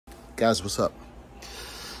Guys, what's up?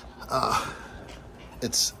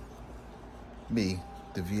 It's me,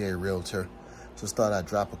 the VA Realtor. Just thought I'd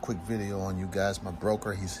drop a quick video on you guys. My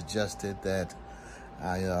broker, he suggested that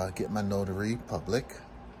I get my notary public.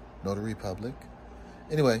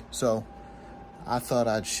 Anyway, so I thought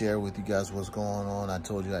I'd share with you guys what's going on. I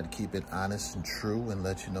told you I'd keep it honest and true and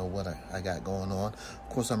let you know what I got going on. Of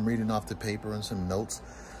course, I'm reading off the paper and some notes.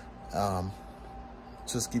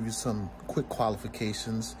 Just give you some quick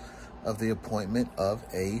qualifications of the appointment of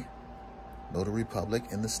a notary public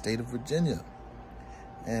in the state of Virginia.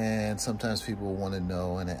 And sometimes people want to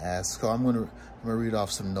know and ask. So I'm gonna read off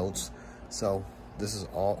some notes. So this is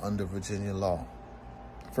all under Virginia law.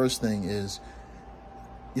 First thing is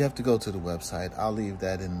you have to go to the website. I'll leave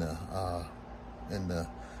that in the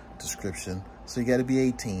description. So you got to be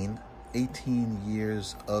 18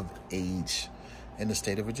 years of age in the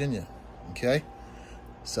state of Virginia. Okay.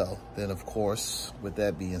 So then, of course, with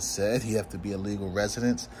that being said, you have to be a legal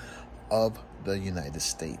resident of the United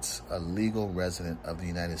States. A legal resident of the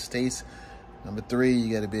United States. Number 3,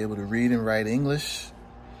 you got to be able to read and write English.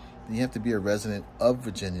 And you have to be a resident of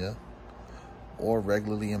Virginia or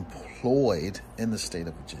regularly employed in the state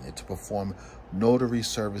of Virginia to perform notary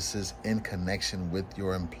services in connection with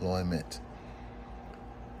your employment.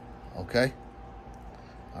 Okay?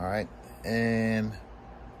 All right. And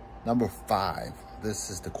number 5,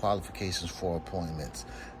 this is the qualifications for appointments.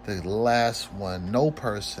 The last one, no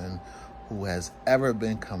person who has ever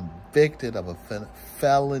been convicted of a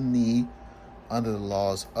felony under the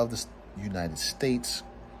laws of the United States,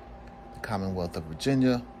 the Commonwealth of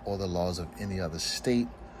Virginia, or the laws of any other state,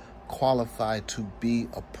 qualified to be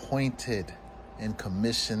appointed and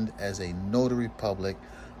commissioned as a notary public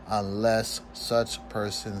unless such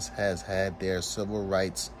persons has had their civil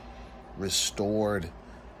rights restored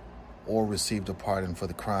or received a pardon for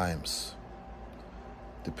the crimes,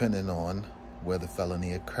 depending on where the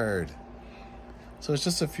felony occurred. So it's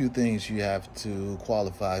just a few things you have to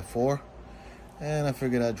qualify for. And I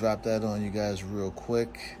figured I'd drop that on you guys real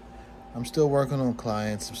quick. I'm still working on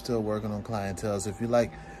clients. I'm still working on clientele. If you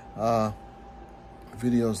like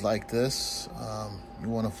videos like this, you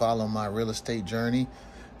want to follow my real estate journey,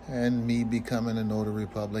 and me becoming a notary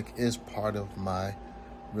public is part of my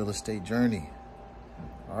real estate journey.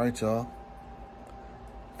 All right, y'all.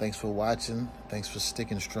 Thanks for watching. Thanks for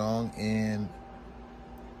sticking strong, and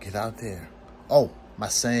get out there. Oh, my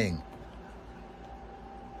saying.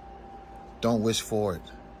 Don't wish for it.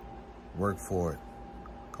 Work for it.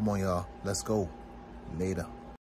 Come on, y'all. Let's go. Later.